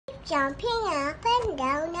jumping up and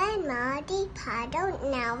down a muddy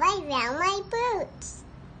puddle. Now I wear my boots.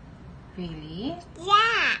 Really?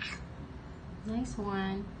 Yeah. Nice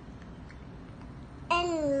one.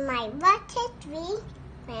 And my water tree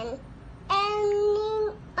when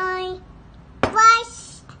I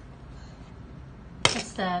wash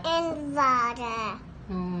What's that? in water.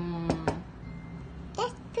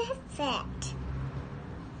 That's perfect.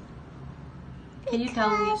 Can you tell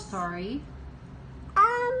me a Because, story?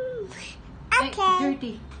 Okay. Hey,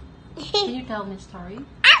 Dirty. Can you tell me a story?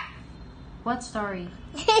 What story?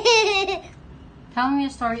 Tell me a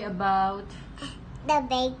story about... The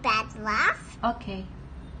big bad wolf. Okay.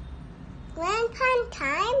 Once upon a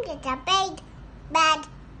time, there's a big bad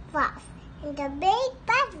wolf. And the big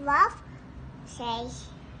bad wolf says,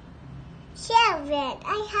 "Children,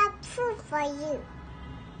 I have food for you."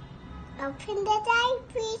 Open the eye,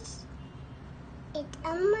 please. It's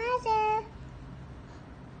a mother.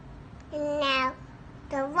 And now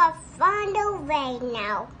the wolf found away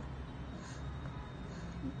now.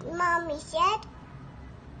 Mommy said,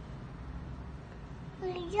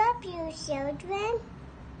 "Hurry up, you children.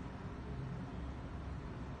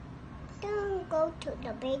 Don't go to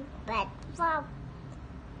the big bad wolf.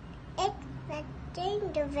 It's very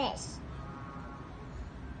dangerous."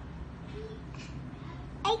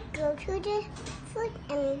 I go to the food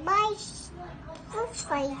and buy food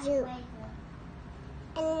for you.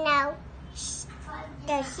 And now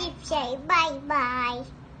the sheep say bye-bye.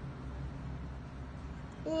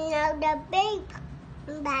 Now the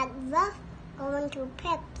big bad wolf going to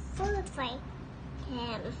prep food for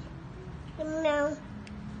him. And now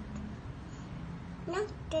not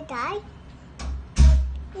to die.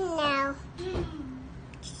 Now,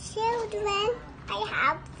 children, I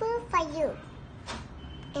have food for you.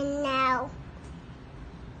 And now,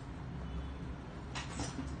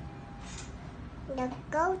 the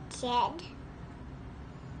goat said,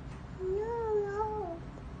 No,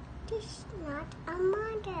 this is not a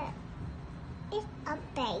mother. It's a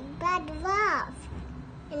big bad wolf."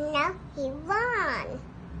 And now he won.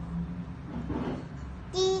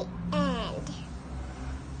 The end.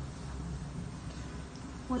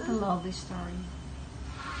 What a lovely story.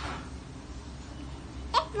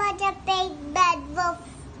 It was a big bad wolf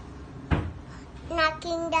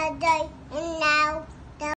knocking the door, and now